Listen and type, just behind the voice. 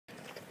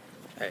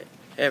Alright,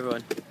 hey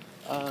everyone.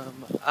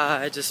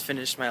 I just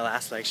finished my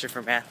last lecture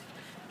for math.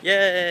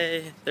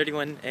 Yay!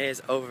 31A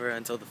is over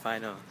until the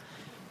final.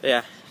 But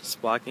yeah,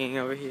 just walking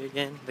over here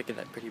again. Look at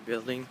that pretty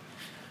building.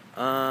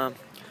 I'm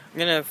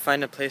gonna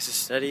find a place to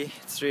study.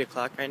 It's 3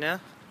 o'clock right now.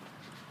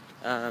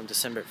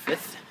 December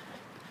 5th.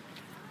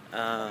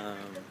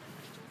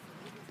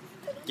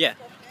 Yeah,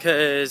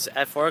 because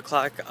at 4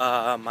 o'clock,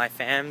 my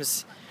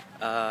fam's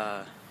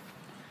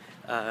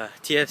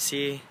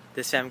TFC,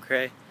 this fam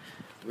cray,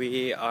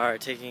 we are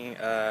taking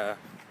a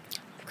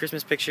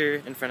Christmas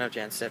picture in front of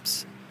Jan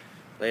Steps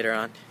later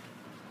on.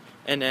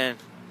 And then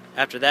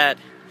after that,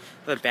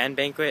 the band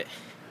banquet.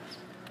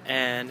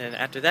 And then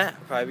after that,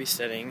 I'll probably be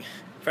studying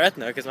for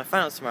ethno because my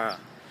final's tomorrow.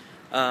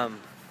 Oh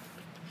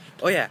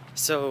yeah,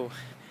 so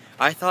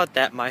I thought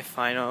that my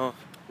final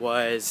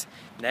was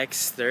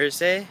next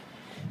Thursday,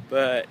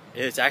 but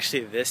it's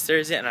actually this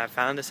Thursday, and I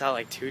found this out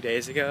like 2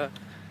 days ago.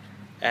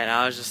 And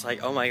I was just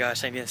like, oh my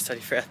gosh, I need to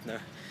study for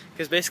ethno.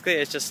 Because basically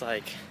it's just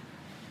like,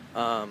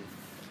 the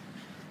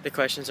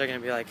questions are going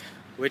to be like,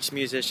 which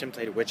musician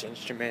played which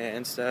instrument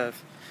and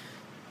stuff.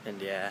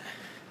 And yeah.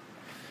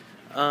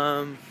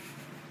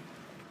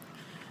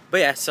 But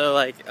yeah, so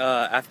like,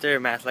 after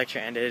math lecture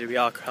ended, we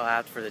all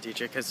clapped for the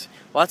teacher. Because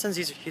Watson's,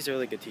 he's a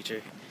really good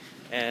teacher.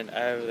 And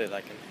I really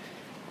like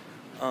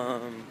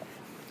him.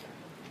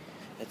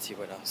 Let's see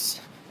what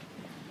else.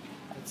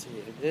 Let's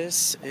see,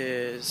 this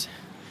is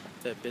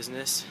the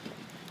business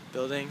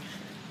building.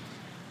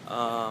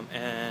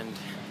 And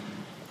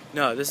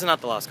no, this is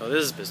not the law school,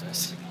 this is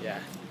business. Yeah.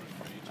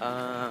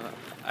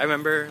 I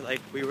remember like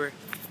we were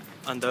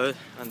on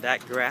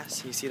that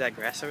grass. You see that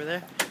grass over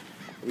there?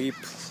 We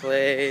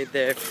played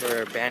there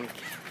for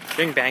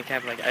during band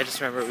camp. Like I just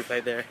remember we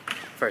played there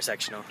for a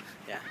sectional.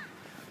 Yeah.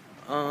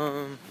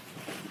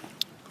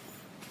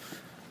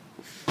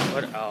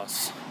 What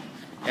else?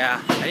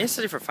 Yeah, I need to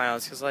study for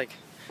finals because like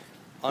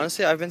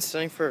honestly I've been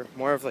studying for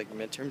more of like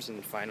midterms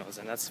and finals,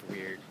 and that's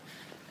weird.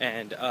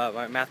 And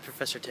my math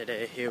professor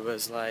today, he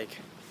was like,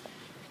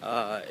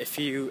 if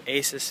you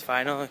ace this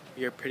final,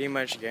 you're pretty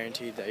much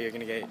guaranteed that you're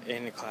gonna get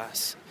in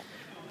class,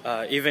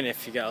 even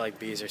if you got like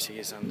B's or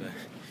C's on the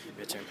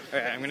midterm.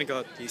 Alright, I'm gonna go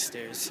up these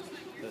stairs,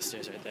 those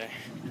stairs right there.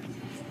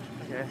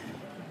 Okay.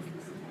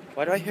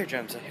 Why do I hear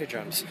drums? I hear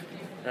drums.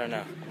 I don't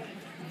know.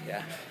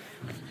 Yeah.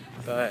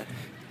 But,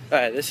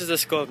 alright, this is the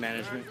School of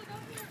Management.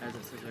 As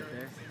it says right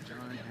there,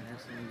 John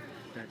Anderson,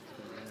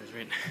 School of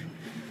Management.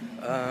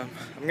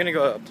 I'm gonna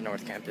go up to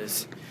North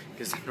Campus,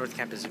 because North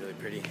Campus is really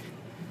pretty.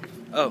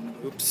 Oh,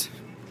 oops.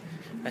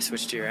 I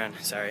switched you around,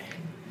 sorry.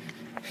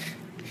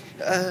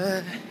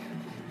 Let's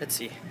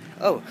see.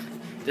 Oh,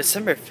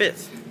 December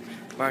 5th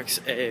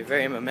marks a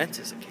very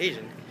momentous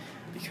occasion,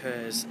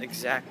 because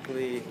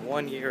exactly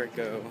 1 year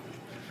ago,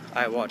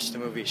 I watched the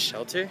movie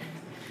Shelter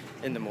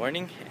in the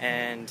morning,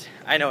 and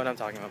I know what I'm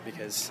talking about,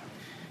 because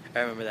I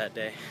remember that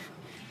day.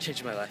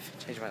 Changed my life.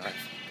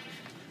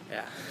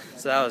 Yeah,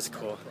 so that was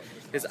cool.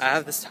 Because I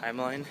have this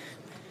timeline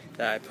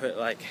that I put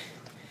like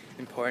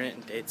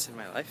important dates in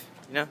my life,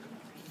 you know?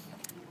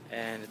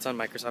 And it's on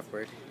Microsoft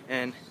Word.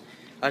 And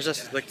I was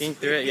just looking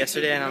through it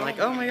yesterday and I'm like,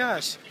 oh my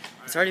gosh,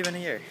 it's already been a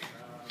year.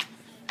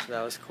 So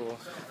that was cool.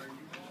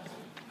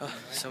 Oh,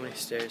 so many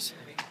stairs.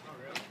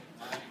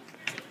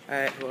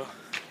 Alright, well,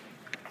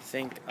 I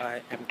think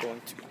I am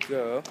going to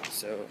go.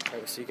 So I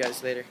will see you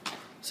guys later.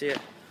 See ya.